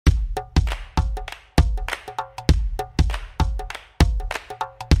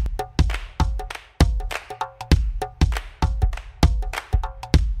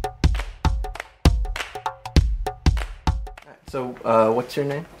So, what's your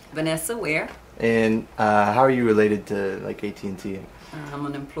name? Vanessa, where? And how are you related to like AT&T? I'm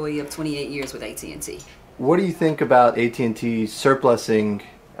an employee of 28 years with AT&T. What do you think about AT&T surplusing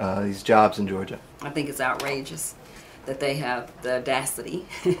these jobs in Georgia? I think it's outrageous that they have the audacity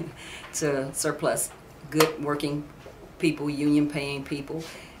to surplus good working people, union paying people,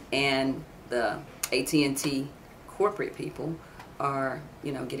 and the AT&T corporate people are,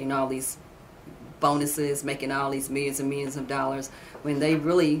 getting all these bonuses, making all these millions and millions of dollars when they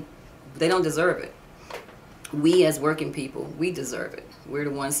don't deserve it. We as working people, we deserve it. We're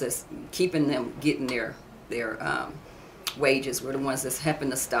the ones that's keeping them getting their wages. We're the ones that's helping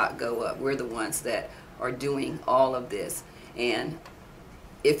the stock go up. We're the ones that are doing all of this. And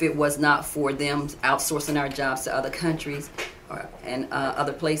if it was not for them outsourcing our jobs to other countries and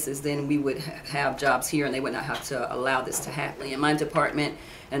other places, then we would have jobs here and they would not have to allow this to happen. In my department,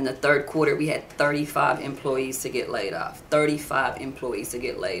 in the third quarter, we had 35 employees to get laid off. 35 employees to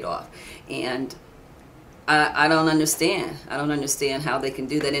get laid off. And I don't understand. I don't understand how they can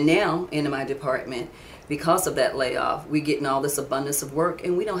do that. And now, in my department, because of that layoff, we're getting all this abundance of work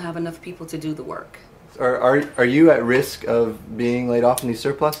and we don't have enough people to do the work. Are you at risk of being laid off in these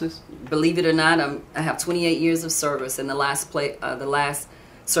surpluses? Believe it or not, I have 28 years of service, and the last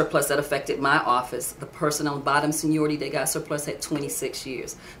surplus that affected my office, the person on bottom seniority that got surplus had 26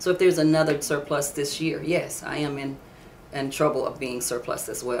 years. So if there's another surplus this year, yes, I am in trouble of being surplus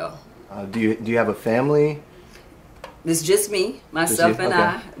as well. Do you have a family? It's just me, myself, and okay.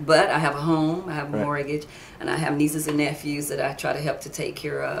 I. But I have a home, I have a Right. mortgage, and I have nieces and nephews that I try to help to take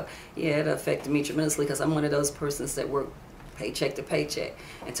care of. Yeah, it affected me tremendously because I'm one of those persons that work paycheck to paycheck.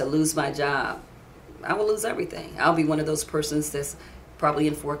 And to lose my job, I will lose everything. I'll be one of those persons that's probably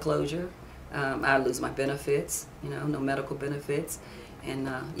in foreclosure. I'll lose my benefits, no medical benefits. And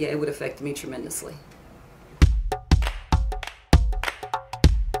yeah, it would affect me tremendously.